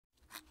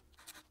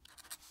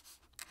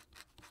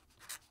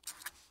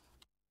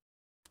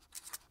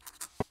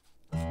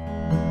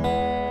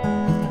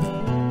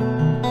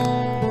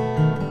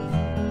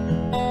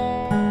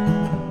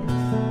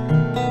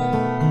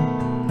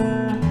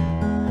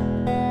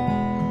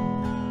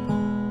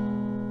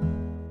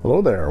Hello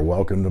there,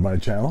 welcome to my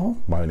channel.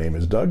 My name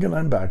is Doug and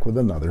I'm back with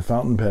another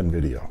fountain pen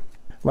video.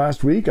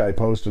 Last week I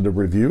posted a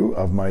review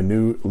of my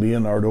new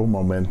Leonardo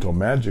Momento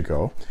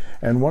Magico,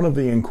 and one of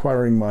the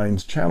Inquiring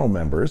Minds channel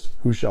members,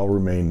 who shall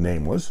remain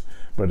nameless,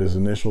 but his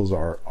initials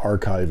are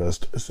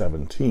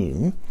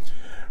Archivist17,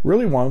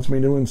 really wants me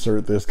to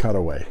insert this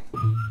cutaway.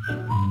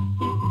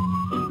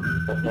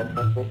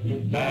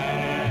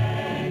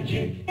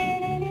 Magic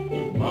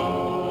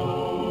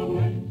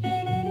moments.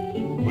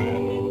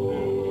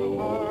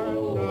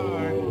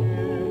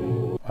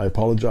 I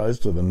apologize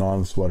to the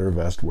non-sweater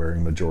vest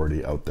wearing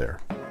majority out there.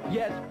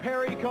 Yes,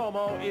 Perry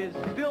Como is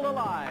still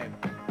alive.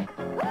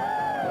 Woo!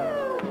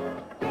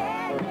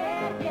 Yeah,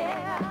 yeah,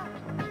 yeah.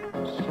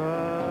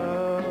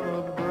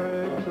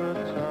 Celebrate the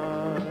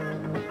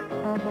time.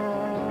 Come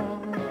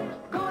on.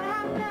 Gonna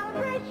have a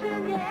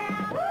celebration,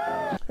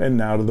 yeah. Woo! And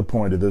now to the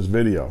point of this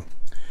video.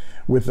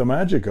 With the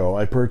Magico,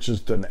 I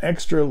purchased an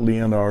extra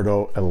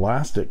Leonardo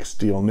Elastic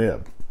steel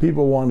nib.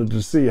 People wanted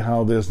to see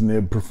how this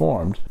nib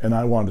performed, and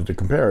I wanted to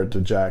compare it to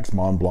Jack's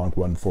Montblanc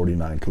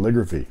 149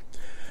 Calligraphy.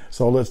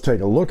 So let's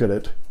take a look at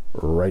it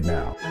right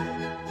now.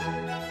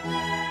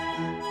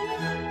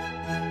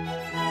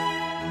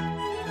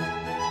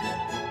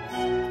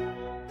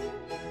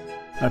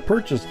 I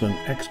purchased an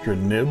extra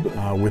nib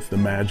with the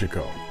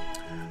Magico.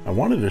 I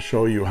wanted to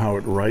show you how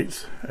it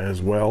writes,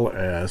 as well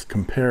as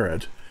compare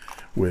it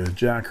with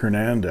Jack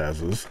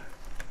Hernandez's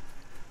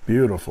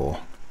beautiful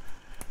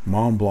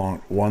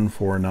Montblanc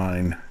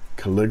 149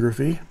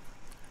 Calligraphy,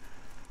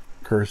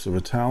 Cursive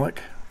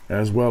Italic,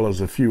 as well as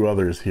a few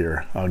others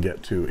here I'll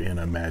get to in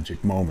a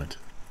magic moment.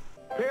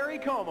 Perry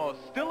Como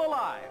still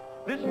alive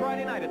this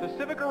Friday night at the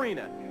Civic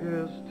Arena.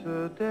 Here's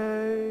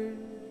today.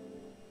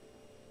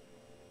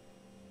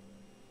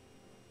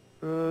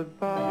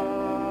 Goodbye.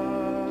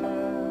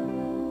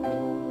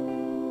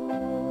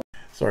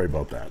 Sorry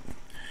about that.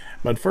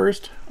 But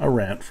first, a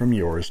rant from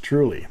yours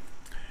truly.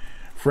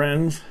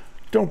 Friends,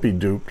 don't be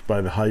duped by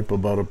the hype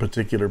about a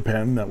particular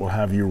pen that will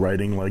have you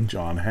writing like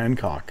John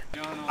Hancock.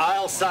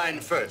 I'll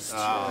sign first.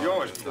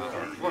 Yours.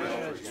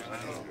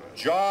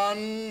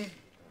 John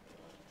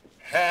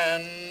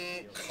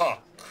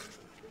Hancock.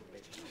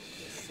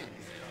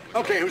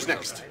 Okay, who's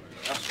next?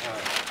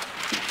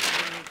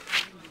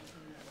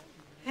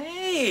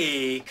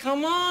 Hey,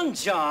 come on,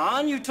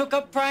 John. You took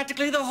up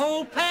practically the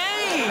whole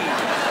page.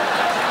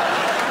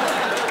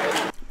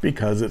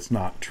 Because it's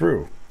not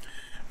true.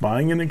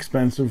 Buying an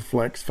expensive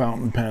flex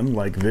fountain pen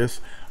like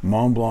this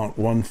Montblanc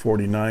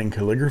 149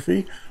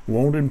 Calligraphy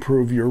won't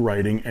improve your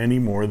writing any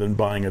more than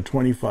buying a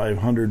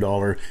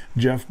 $2,500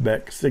 Jeff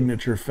Beck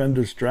signature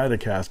Fender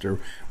Stratocaster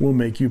will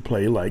make you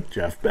play like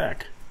Jeff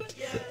Beck.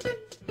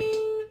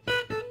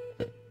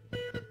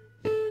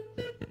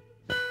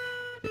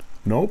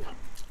 Nope.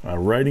 A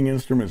writing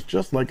instrument's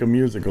just like a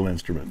musical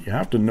instrument. You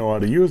have to know how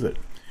to use it.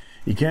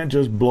 You can't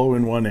just blow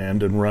in one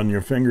end and run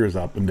your fingers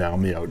up and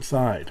down the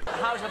outside.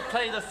 How to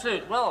play the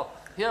flute? Well,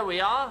 here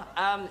we are.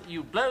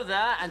 You blow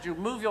there and you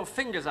move your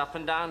fingers up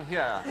and down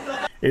here.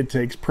 It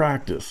takes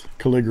practice.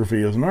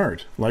 Calligraphy is an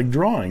art, like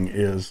drawing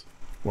is,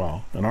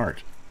 well, an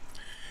art.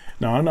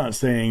 Now, I'm not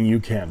saying you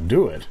can't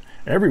do it.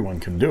 Everyone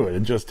can do it.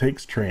 It just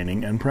takes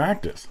training and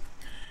practice.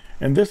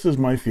 And this is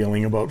my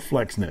feeling about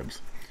flex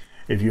nibs.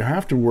 If you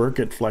have to work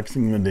at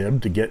flexing the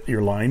nib to get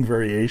your line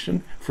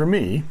variation, for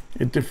me,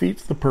 it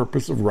defeats the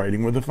purpose of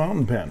writing with a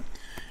fountain pen.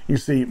 You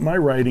see, my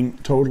writing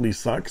totally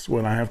sucks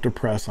when I have to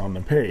press on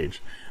the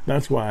page.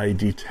 That's why I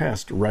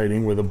detest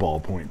writing with a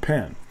ballpoint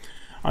pen.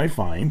 I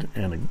find,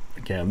 and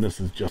again, this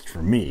is just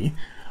for me,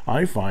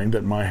 I find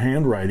that my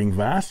handwriting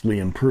vastly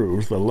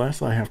improves the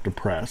less I have to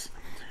press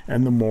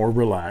and the more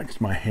relaxed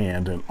my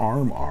hand and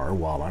arm are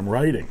while I'm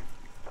writing.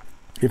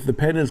 If the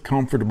pen is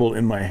comfortable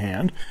in my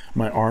hand,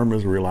 my arm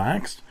is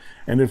relaxed,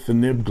 and if the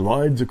nib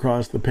glides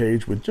across the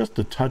page with just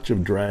a touch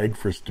of drag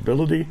for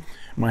stability,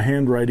 my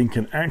handwriting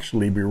can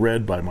actually be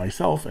read by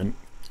myself and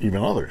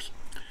even others.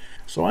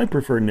 So I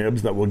prefer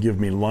nibs that will give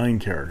me line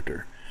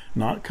character.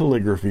 Not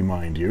calligraphy,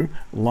 mind you,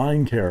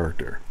 line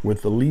character,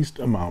 with the least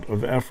amount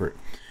of effort.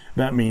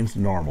 That means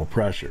normal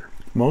pressure.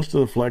 Most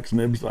of the flex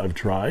nibs I've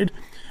tried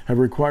have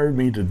required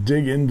me to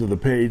dig into the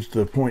page to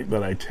the point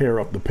that I tear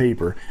up the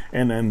paper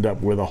and end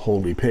up with a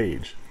holy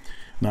page.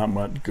 Not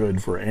much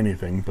good for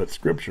anything but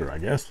scripture, I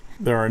guess.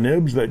 There are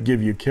nibs that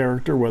give you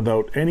character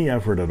without any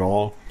effort at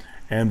all,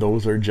 and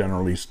those are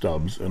generally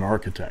stubs and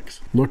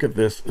architects. Look at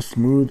this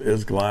smooth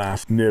as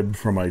glass nib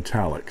from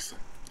Italix.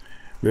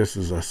 This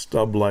is a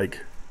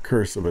stub-like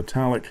Cursive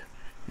Italic,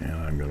 and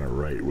I'm going to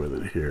write with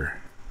it here.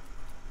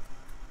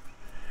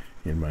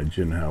 In my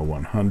Jinhao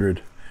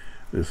 100,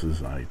 this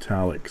is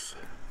Italix.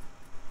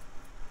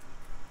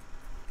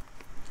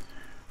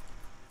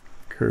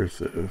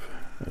 Cursive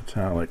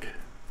Italic.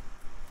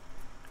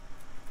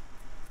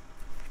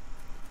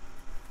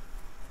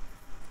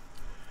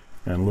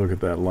 And look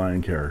at that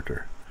line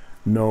character.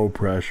 No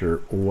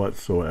pressure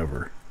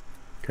whatsoever.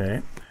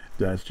 Okay?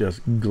 That's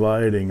just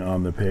gliding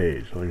on the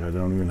page. Like I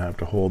don't even have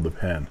to hold the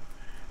pen.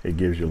 It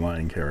gives you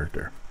line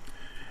character.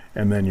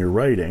 And then you're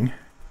writing.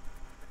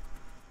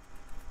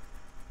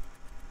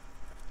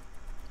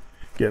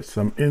 get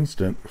some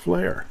instant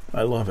flair.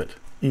 I love it.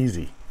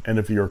 Easy. And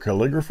if you're a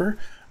calligrapher,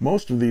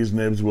 most of these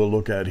nibs we'll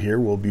look at here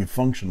will be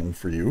functional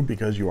for you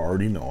because you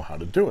already know how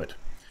to do it.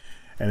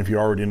 And if you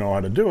already know how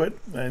to do it,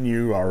 then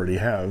you already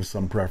have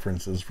some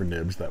preferences for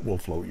nibs that will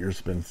float your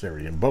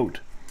Spencerian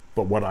boat.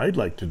 But what I'd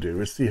like to do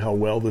is see how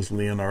well this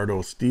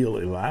Leonardo Steel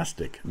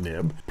Elastic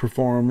Nib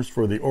performs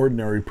for the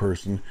ordinary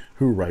person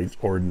who writes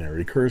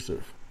ordinary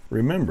cursive.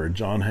 Remember,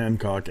 John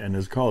Hancock and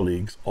his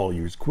colleagues all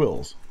use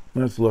quills.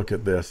 Let's look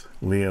at this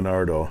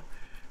Leonardo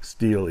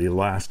Steel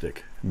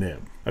Elastic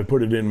Nib. I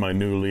put it in my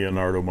new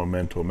Leonardo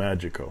Momento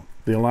Magico.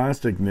 The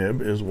Elastic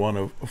Nib is one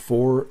of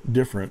 4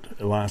 different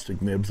elastic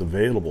nibs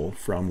available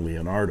from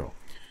Leonardo.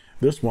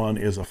 This one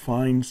is a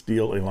fine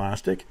steel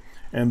elastic,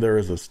 and there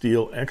is a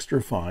steel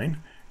extra fine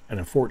and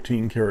a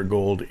 14 karat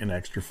gold in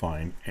extra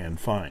fine and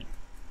fine.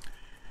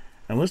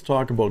 And let's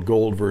talk about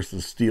gold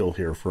versus steel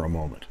here for a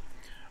moment.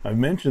 I've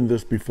mentioned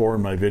this before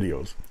in my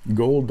videos.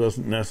 Gold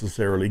doesn't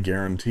necessarily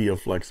guarantee a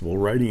flexible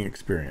writing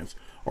experience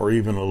or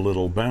even a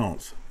little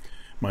bounce.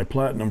 My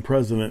Platinum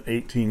President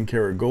 18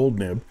 karat gold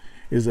nib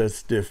is as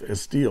stiff as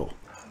steel.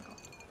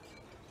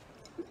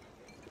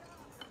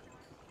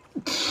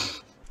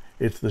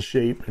 It's the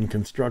shape and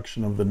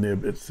construction of the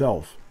nib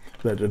itself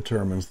that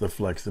determines the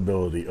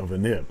flexibility of a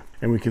nib.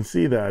 And we can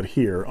see that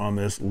here on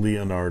this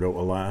Leonardo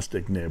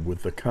Elastic Nib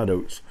with the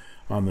cutouts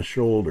on the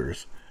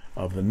shoulders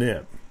of the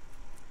nib.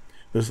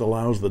 This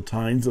allows the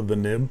tines of the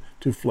nib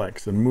to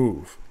flex and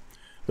move.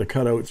 The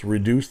cutouts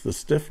reduce the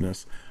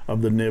stiffness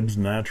of the nib's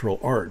natural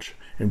arch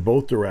in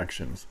both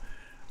directions,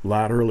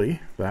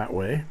 laterally that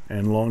way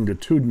and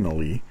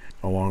longitudinally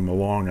along the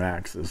long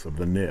axis of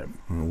the nib.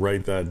 I'll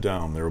write that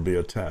down. There will be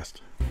a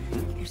test.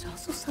 There's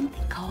also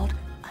something called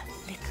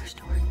a liquor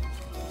store.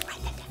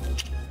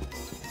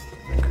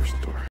 Liquor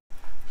store.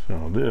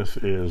 So this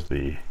is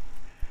the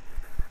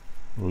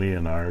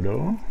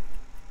Leonardo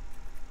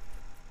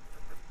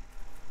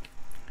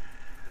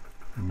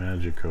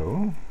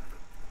Magico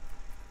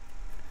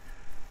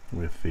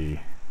with the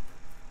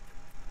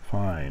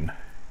fine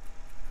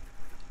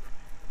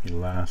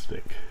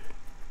elastic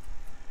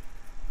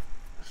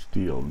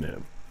steel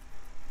nib.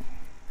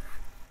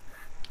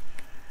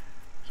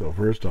 So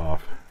first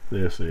off,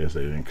 this is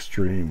an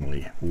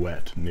extremely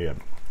wet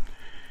nib,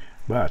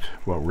 but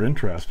what we're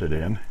interested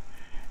in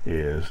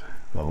is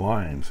the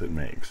lines it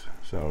makes.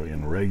 So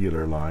in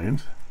regular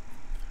lines,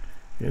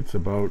 it's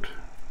about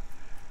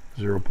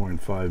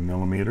 0.5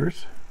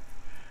 millimeters.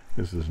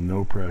 This is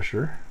no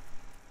pressure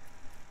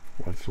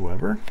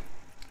whatsoever,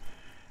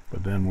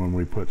 but then when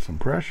we put some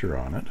pressure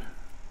on it,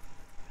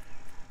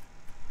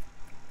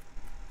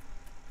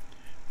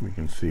 we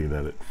can see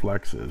that it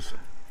flexes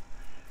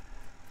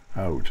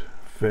out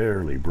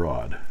fairly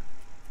broad.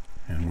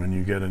 And when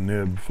you get a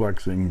nib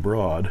flexing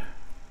broad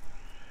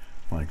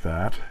like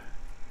that,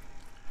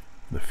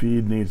 the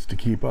feed needs to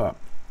keep up.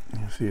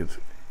 You see it's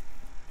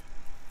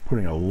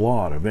putting a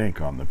lot of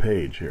ink on the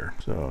page here.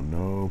 So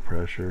no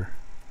pressure,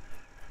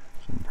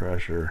 some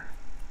pressure.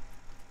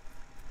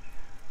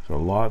 So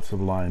lots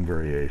of line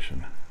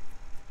variation.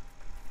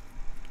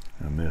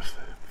 And this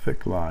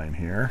thick line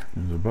here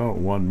is about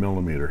 1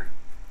 millimeter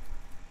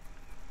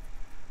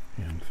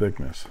in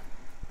thickness.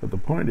 But the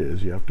point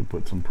is you have to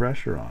put some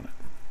pressure on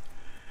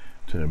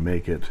it to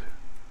make it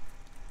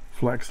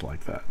flex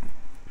like that.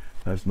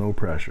 That's no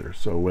pressure.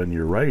 So when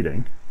you're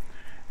writing,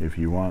 if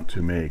you want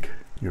to make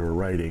your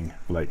writing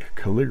like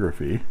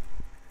calligraphy,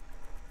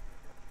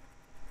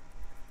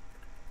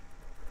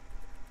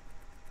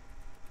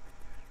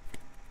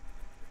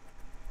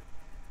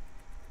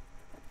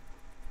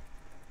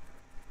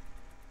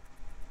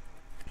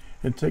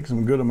 it takes a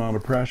good amount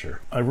of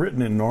pressure. I've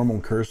written in normal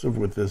cursive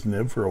with this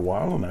nib for a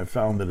while, and I've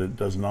found that it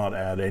does not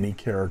add any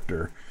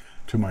character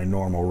to my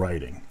normal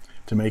writing.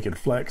 To make it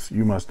flex,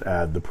 you must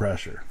add the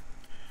pressure.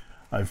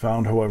 I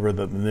found, however,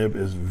 that the nib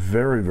is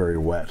very, very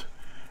wet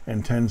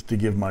and tends to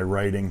give my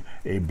writing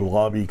a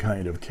blobby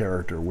kind of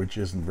character, which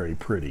isn't very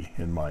pretty,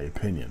 in my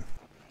opinion.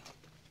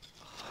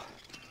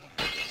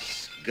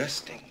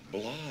 Disgusting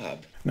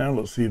blob. Now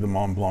let's see the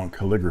Montblanc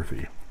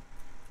calligraphy.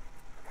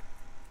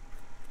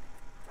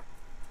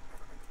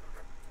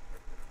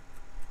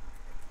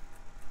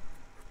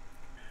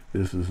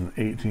 This is an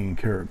 18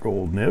 karat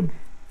gold nib,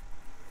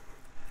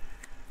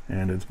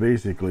 and it's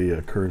basically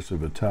a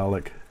cursive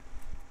italic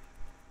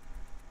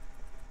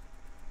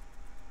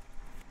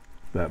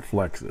that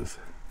flexes.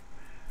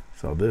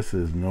 So this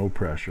is no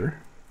pressure.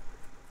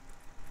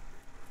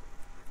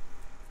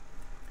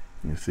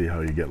 You see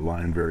how you get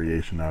line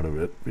variation out of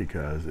it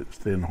because it's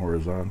thin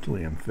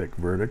horizontally and thick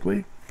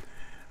vertically,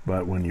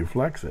 but when you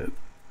flex it,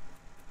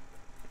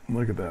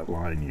 look at that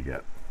line you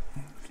get.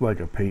 It's like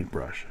a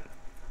paintbrush.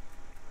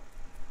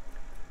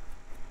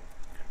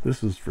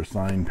 This is for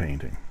sign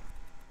painting.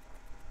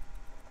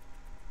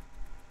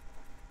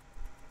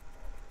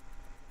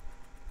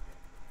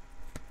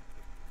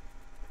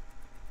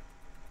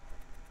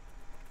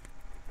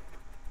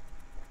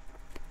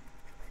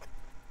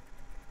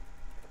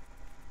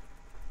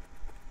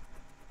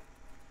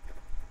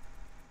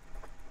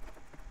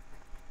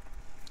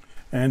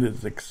 and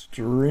it's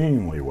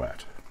extremely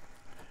wet.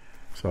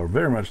 So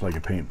very much like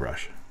a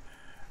paintbrush,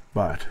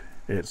 but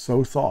it's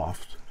so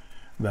soft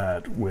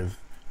that with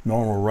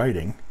normal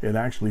writing, it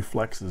actually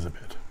flexes a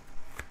bit.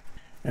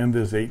 And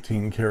this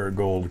 18 karat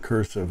gold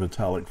cursive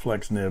Italic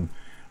flex nib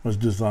was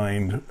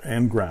designed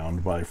and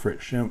ground by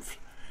Fritz Schimpf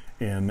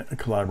in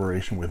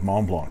collaboration with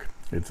Montblanc.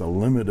 It's a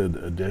limited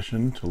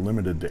edition to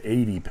limited to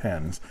 80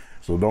 pens,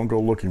 so don't go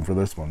looking for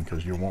this one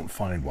because you won't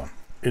find one.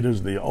 It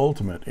is the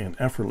ultimate in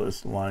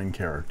effortless line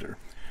character.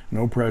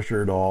 No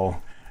pressure at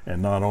all,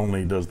 and not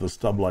only does the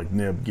stub-like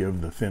nib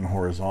give the thin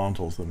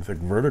horizontals and thick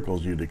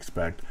verticals you'd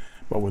expect,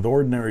 but with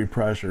ordinary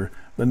pressure,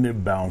 the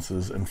nib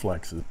bounces and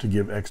flexes to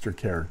give extra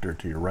character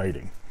to your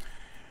writing.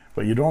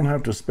 But you don't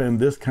have to spend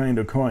this kind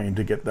of coin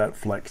to get that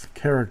flex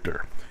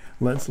character.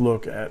 Let's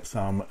look at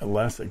some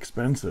less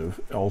expensive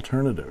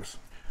alternatives.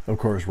 Of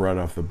course, right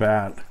off the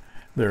bat,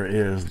 there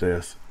is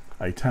this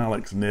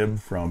Italix nib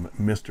from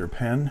Mr.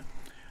 Pen.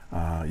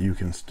 You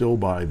can still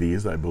buy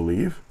these, I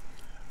believe,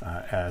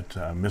 at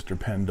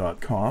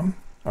mrpen.com.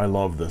 I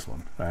love this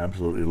one. I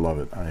absolutely love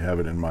it. I have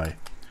it in my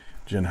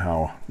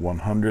Jinhao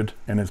 100,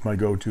 and it's my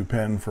go-to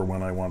pen for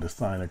when I want to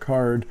sign a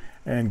card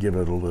and give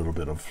it a little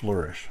bit of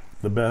flourish.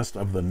 The best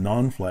of the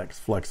non-flex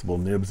flexible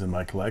nibs in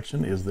my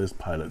collection is this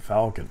Pilot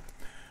Falcon.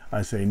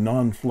 I say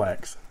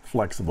non-flex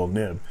flexible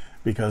nib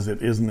because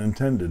it isn't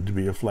intended to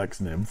be a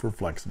flex nib for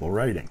flexible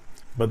writing.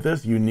 But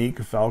this unique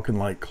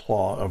Falcon-like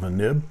claw of a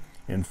nib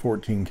in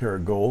 14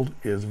 karat gold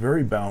is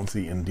very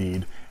bouncy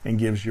indeed and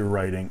gives your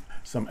writing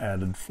some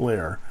added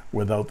flair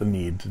without the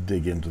need to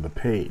dig into the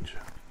page.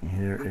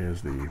 Here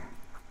is the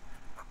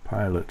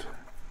Pilot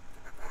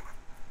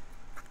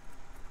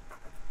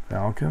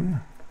Falcon,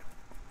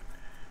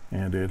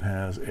 and it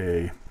has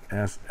a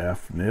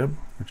SF nib,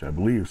 which I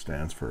believe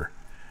stands for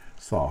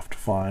soft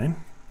fine,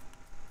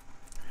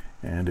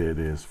 and it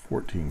is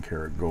 14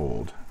 karat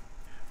gold.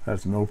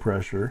 That's no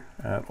pressure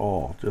at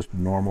all, just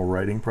normal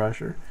writing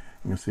pressure.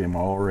 You can see I'm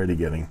already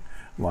getting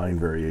line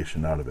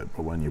variation out of it,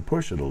 but when you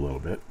push it a little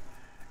bit,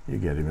 you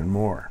get even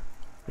more.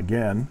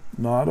 Again,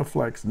 not a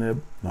flex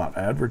nib, not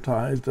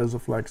advertised as a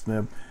flex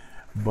nib,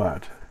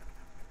 but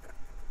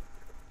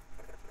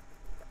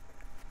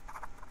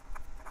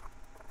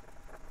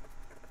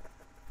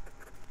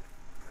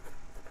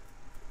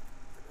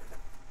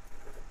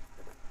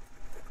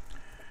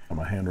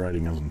my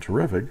handwriting isn't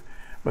terrific,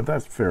 but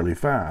that's fairly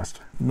fast,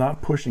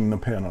 not pushing the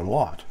pen a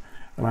lot,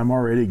 and I'm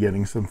already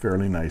getting some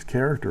fairly nice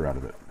character out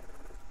of it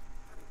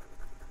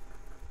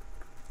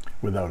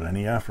without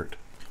any effort.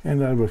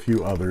 And I have a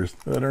few others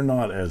that are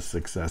not as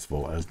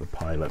successful as the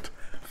Pilot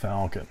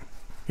Falcon.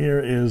 Here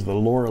is the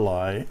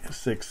Lorelei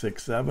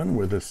 667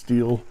 with a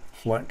steel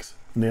flex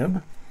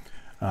nib.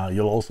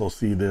 You'll also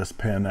see this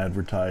pen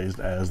advertised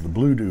as the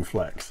BlueDew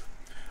Flex.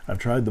 I've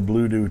tried the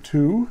BlueDew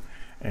 2,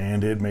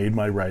 and it made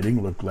my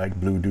writing look like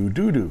BlueDew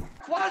doo-doo.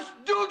 What's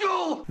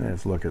doo-doo?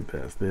 Let's look at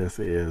this. This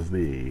is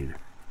the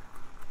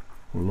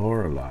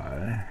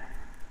Lorelei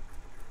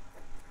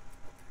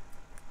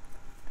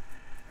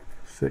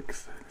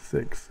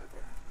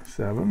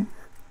 667.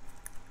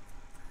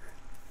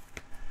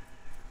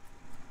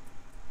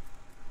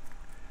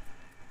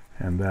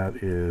 And that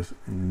is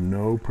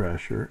no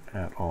pressure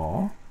at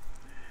all.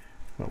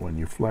 But when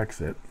you flex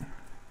it,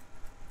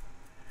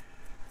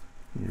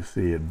 you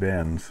see it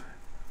bends.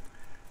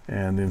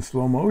 And in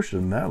slow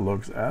motion, that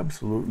looks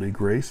absolutely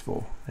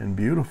graceful and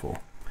beautiful.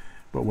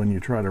 But when you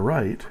try to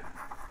write,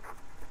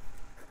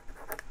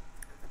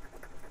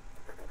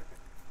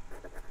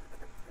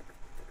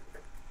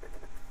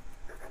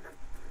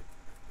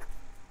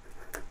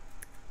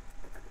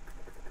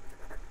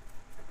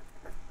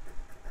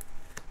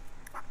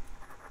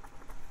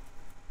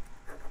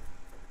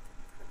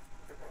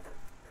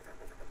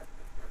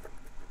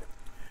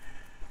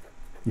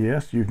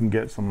 yes, you can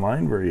get some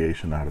line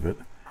variation out of it,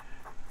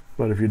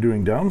 but if you're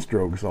doing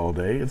downstrokes all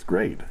day, it's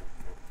great.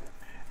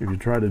 If you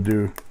try to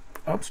do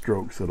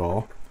upstrokes at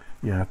all,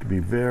 you have to be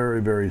very,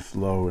 very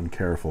slow and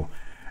careful.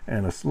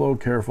 And a slow,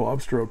 careful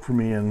upstroke for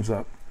me ends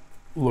up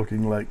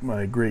looking like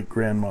my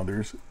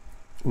great-grandmother's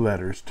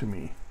letters to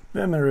me.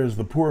 Then there is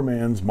the poor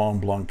man's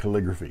Montblanc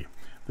calligraphy,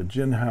 the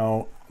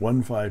Jinhao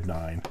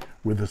 159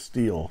 with a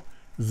steel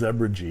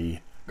Zebra G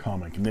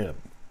comic nib.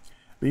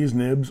 These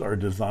nibs are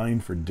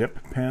designed for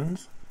dip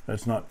pens.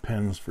 That's not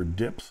pens for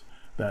dips,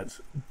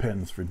 that's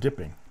pens for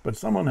dipping. But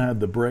someone had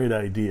the bright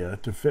idea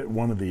to fit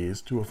one of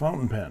these to a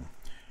fountain pen.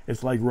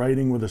 It's like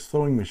writing with a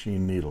sewing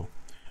machine needle.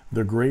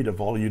 They're great if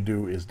all you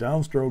do is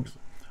downstrokes,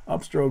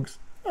 upstrokes,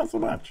 not so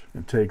much.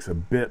 It takes a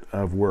bit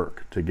of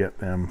work to get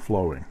them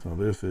flowing. So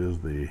this is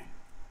the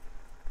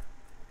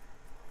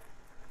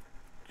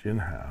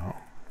Jinhao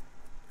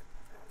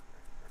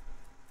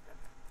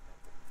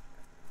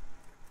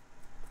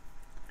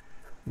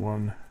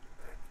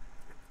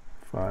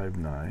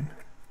 159.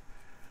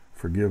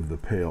 Forgive the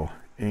pale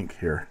ink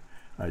here.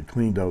 I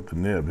cleaned out the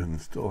nib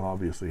and still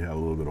obviously had a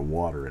little bit of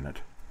water in it.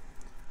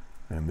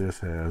 And this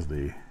has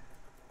the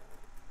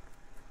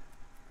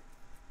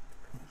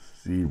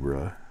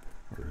Zebra,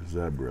 or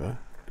Zebra,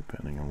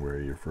 depending on where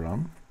you're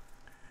from.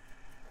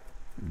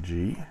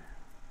 G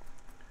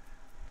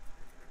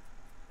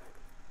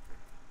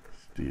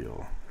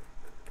steel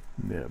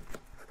nib.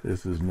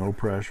 This is no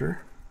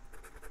pressure.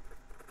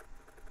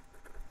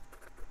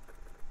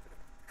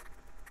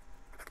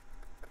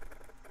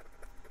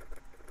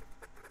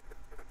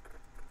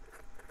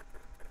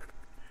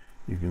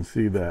 You can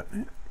see that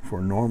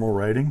for normal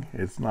writing,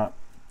 it's not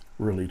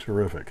really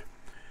terrific.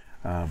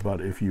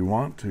 But if you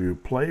want to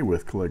play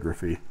with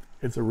calligraphy,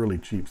 it's a really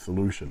cheap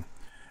solution.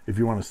 If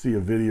you want to see a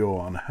video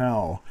on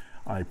how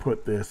I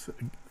put this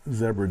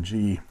Zebra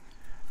G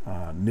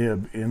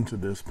nib into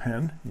this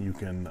pen, you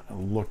can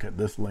look at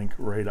this link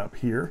right up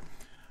here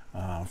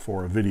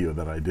for a video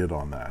that I did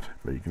on that.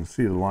 But you can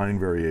see the line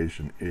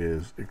variation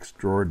is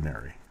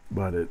extraordinary,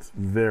 but it's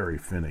very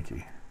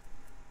finicky.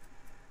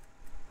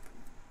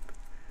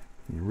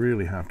 You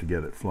really have to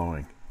get it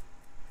flowing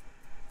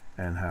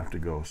and have to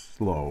go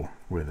slow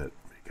with it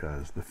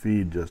because the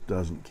feed just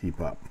doesn't keep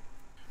up.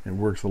 It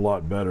works a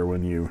lot better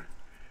when you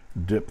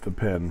dip the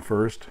pen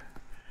first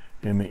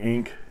in the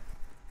ink.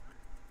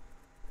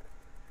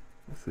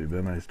 Let's see,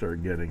 then I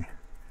start getting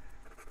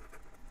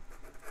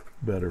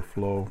better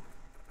flow.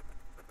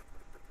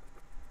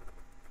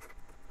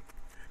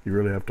 You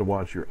really have to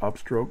watch your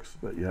upstrokes,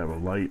 that you have a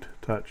light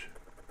touch.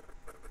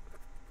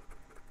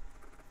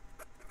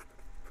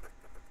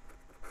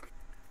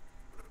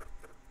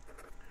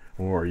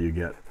 Or you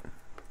get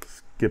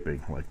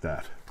skipping like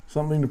that.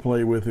 Something to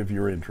play with if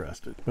you're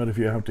interested. But if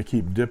you have to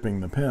keep dipping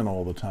the pen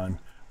all the time,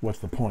 what's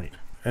the point?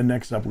 And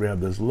next up we have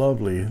this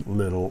lovely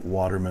little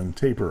Waterman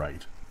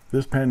Taperite.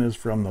 This pen is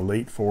from the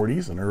late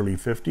 40s and early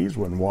 50s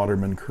when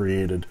Waterman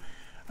created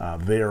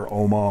their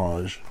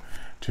homage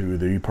to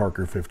the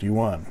Parker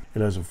 51.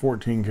 It has a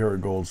 14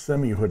 karat gold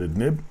semi-hooded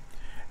nib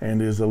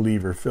and is a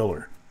lever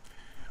filler.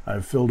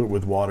 I've filled it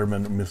with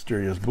Waterman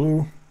Mysterious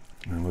Blue,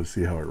 and let's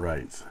see how it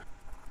writes.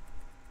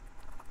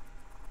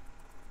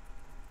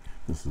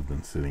 This has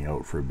been sitting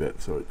out for a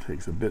bit, so it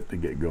takes a bit to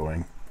get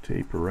going.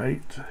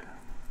 Taperite,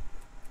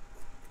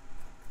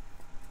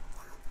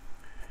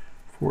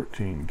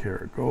 14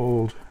 karat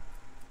gold.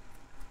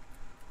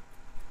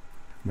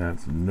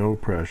 That's no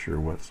pressure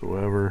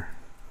whatsoever,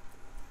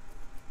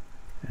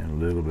 and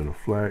a little bit of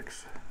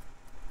flex.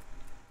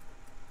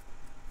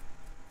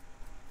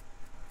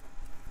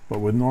 But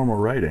with normal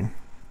writing,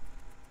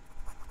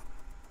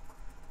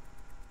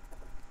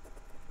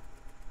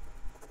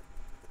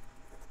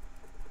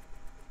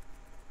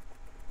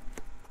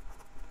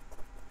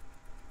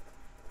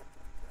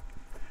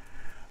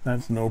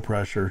 that's no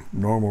pressure,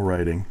 normal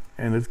writing,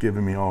 and it's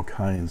giving me all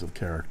kinds of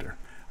character.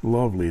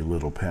 Lovely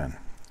little pen.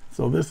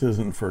 So this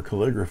isn't for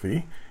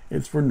calligraphy,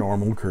 it's for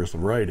normal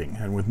cursive writing,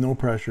 and with no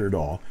pressure at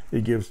all,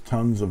 it gives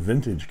tons of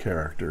vintage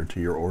character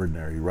to your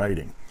ordinary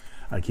writing.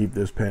 I keep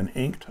this pen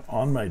inked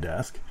on my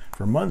desk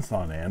for months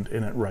on end,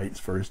 and it writes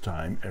first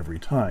time every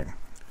time.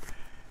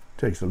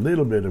 Takes a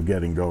little bit of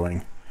getting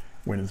going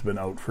when it's been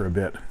out for a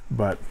bit,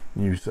 but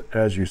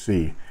as you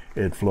see,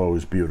 it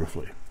flows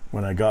beautifully.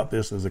 When I got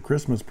this as a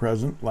Christmas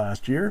present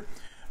last year,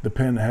 the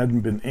pen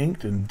hadn't been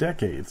inked in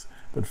decades,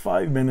 but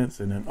 5 minutes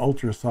in an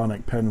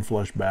ultrasonic pen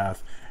flush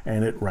bath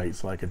and it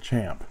writes like a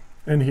champ.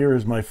 And here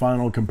is my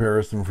final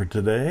comparison for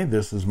today.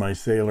 This is my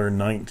Sailor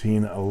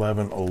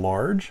 1911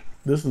 large.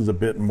 This is a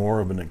bit more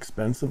of an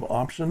expensive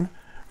option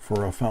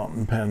for a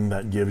fountain pen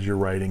that gives your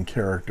writing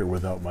character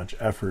without much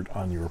effort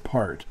on your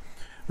part.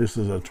 This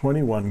is a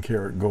 21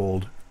 karat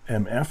gold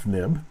MF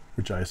nib,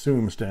 which I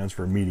assume stands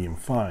for medium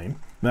fine.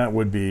 That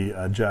would be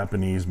a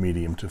Japanese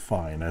medium to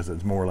fine, as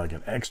it's more like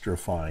an extra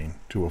fine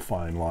to a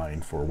fine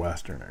line for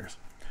Westerners.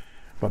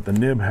 But the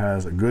nib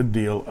has a good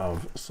deal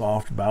of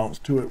soft bounce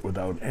to it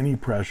without any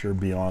pressure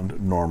beyond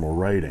normal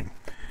writing.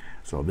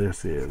 So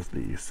this is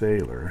the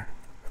Sailor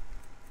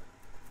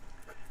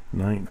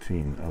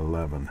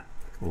 1911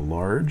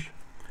 large,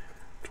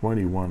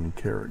 21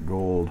 karat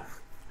gold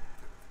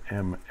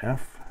MF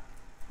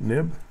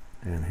nib.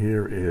 And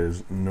here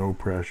is no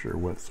pressure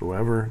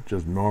whatsoever,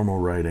 just normal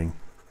writing.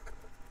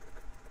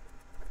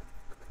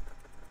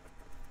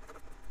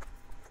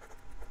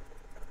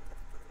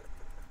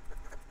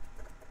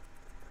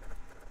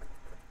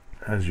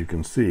 As you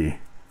can see,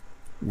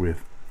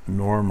 with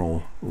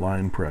normal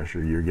line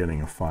pressure, you're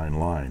getting a fine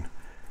line,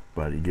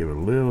 but you give it a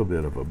little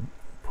bit of a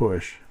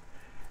push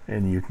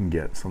and you can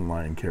get some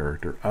line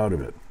character out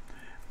of it.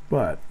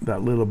 But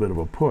that little bit of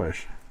a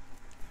push,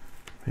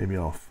 maybe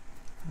I'll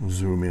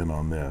zoom in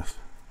on this.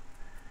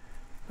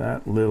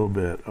 That little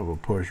bit of a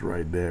push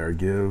right there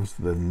gives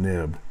the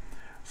nib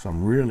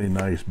some really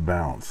nice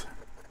bounce.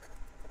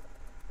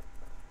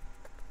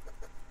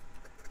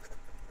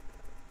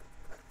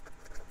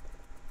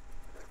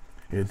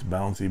 It's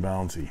bouncy,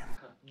 bouncy.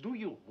 Do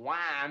you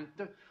want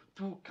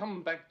to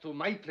come back to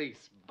my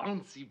place?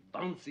 Bouncy,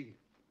 bouncy.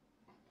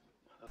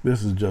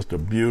 This is just a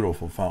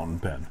beautiful fountain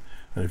pen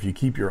that if you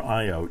keep your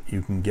eye out,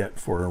 you can get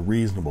for a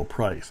reasonable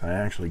price. I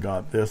actually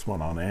got this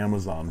one on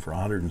Amazon for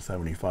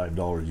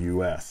 $175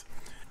 US.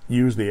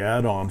 Use the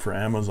add-on for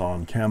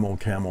Amazon Camel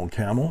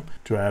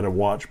to add a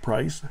watch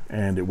price,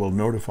 and it will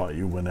notify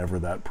you whenever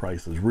that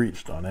price is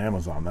reached on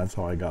Amazon. That's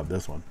how I got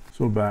this one.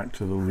 So back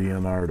to the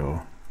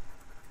Leonardo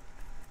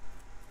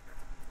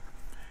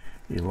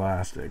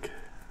Elastic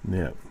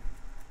Nib.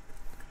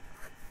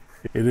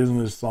 It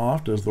isn't as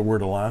soft as the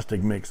word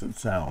elastic makes it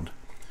sound.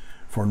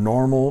 For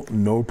normal,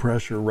 no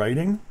pressure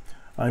writing,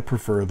 I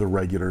prefer the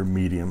regular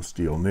medium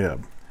steel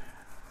nib.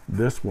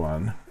 This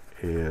one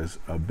is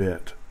a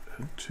bit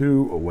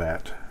too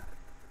wet.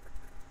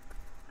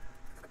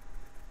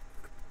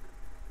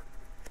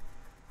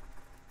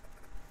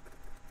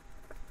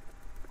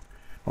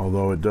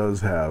 Although it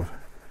does have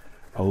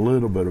a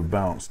little bit of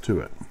bounce to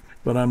it,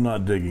 but I'm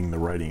not digging the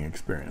writing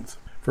experience.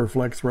 For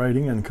flex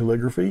writing and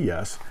calligraphy,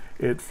 yes,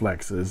 it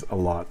flexes a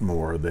lot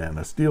more than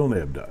a steel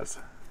nib does.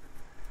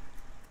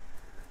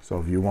 So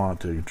if you want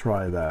to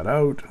try that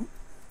out,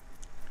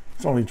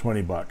 it's only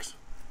 20 bucks.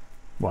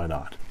 Why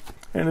not?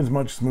 And it's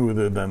much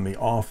smoother than the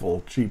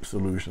awful cheap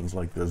solutions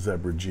like the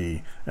Zebra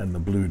G and the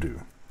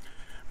BlueDew.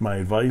 My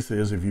advice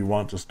is, if you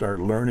want to start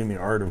learning the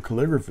art of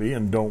calligraphy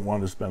and don't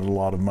want to spend a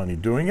lot of money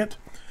doing it,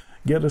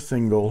 get a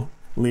single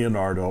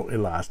Leonardo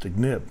Elastic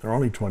Nib. They're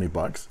only 20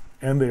 bucks,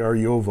 and they are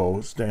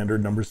JoWo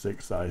standard number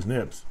 6 size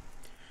nibs.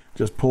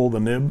 Just pull the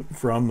nib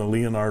from the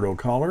Leonardo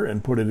collar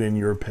and put it in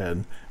your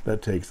pen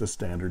that takes a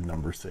standard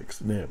number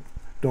 6 nib.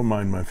 Don't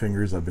mind my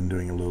fingers, I've been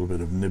doing a little bit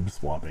of nib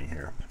swapping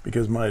here.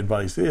 Because my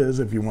advice is,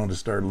 if you want to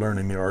start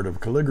learning the art of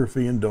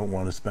calligraphy and don't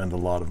want to spend a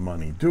lot of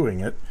money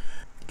doing it,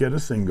 get a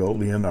single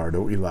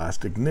Leonardo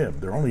Elastic Nib.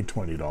 They're only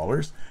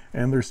 $20,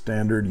 and they're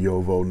standard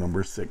JoWo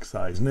number 6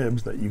 size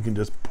nibs that you can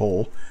just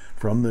pull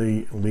from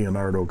the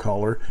Leonardo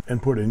collar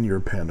and put in your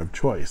pen of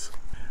choice.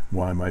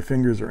 Why my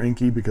fingers are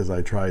inky? Because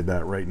I tried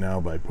that right now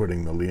by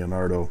putting the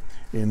Leonardo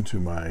into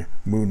my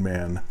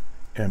Moonman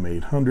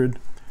M800,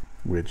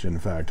 which in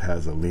fact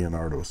has a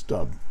Leonardo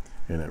stub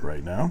in it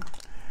right now,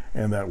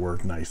 and that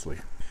worked nicely.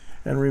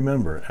 And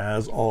remember,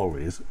 as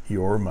always,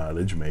 your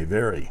mileage may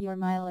vary. Your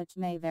mileage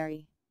may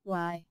vary.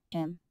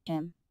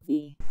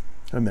 YMMV.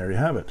 And there you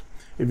have it.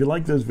 If you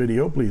like this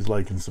video, please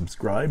like and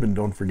subscribe, and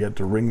don't forget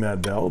to ring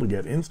that bell to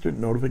get instant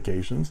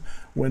notifications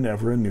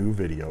whenever a new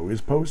video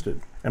is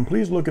posted. And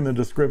please look in the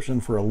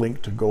description for a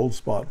link to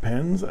Goldspot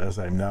pens, as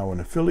I'm now an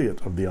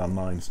affiliate of the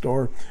online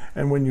store,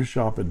 and when you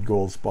shop at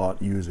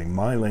Goldspot using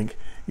my link,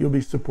 you'll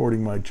be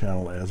supporting my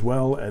channel as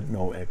well at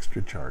no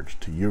extra charge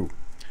to you.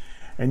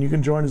 And you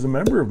can join as a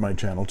member of my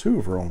channel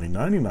too for only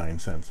 99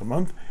 cents a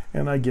month,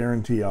 and I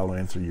guarantee I'll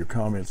answer your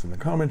comments in the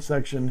comment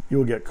section.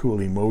 You'll get cool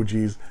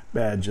emojis,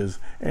 badges,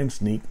 and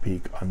sneak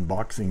peek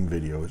unboxing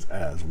videos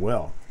as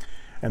well.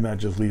 And that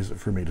just leaves it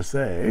for me to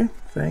say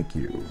thank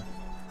you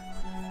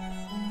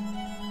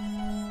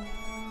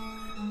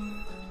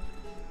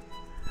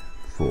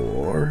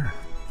for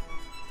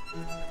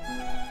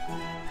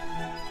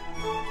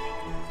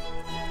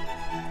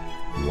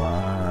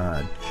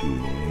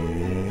watching.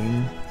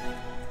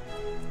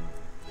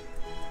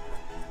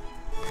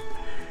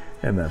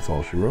 And that's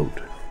all she wrote.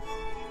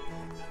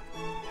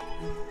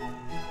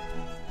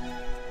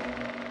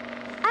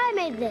 I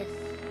made this.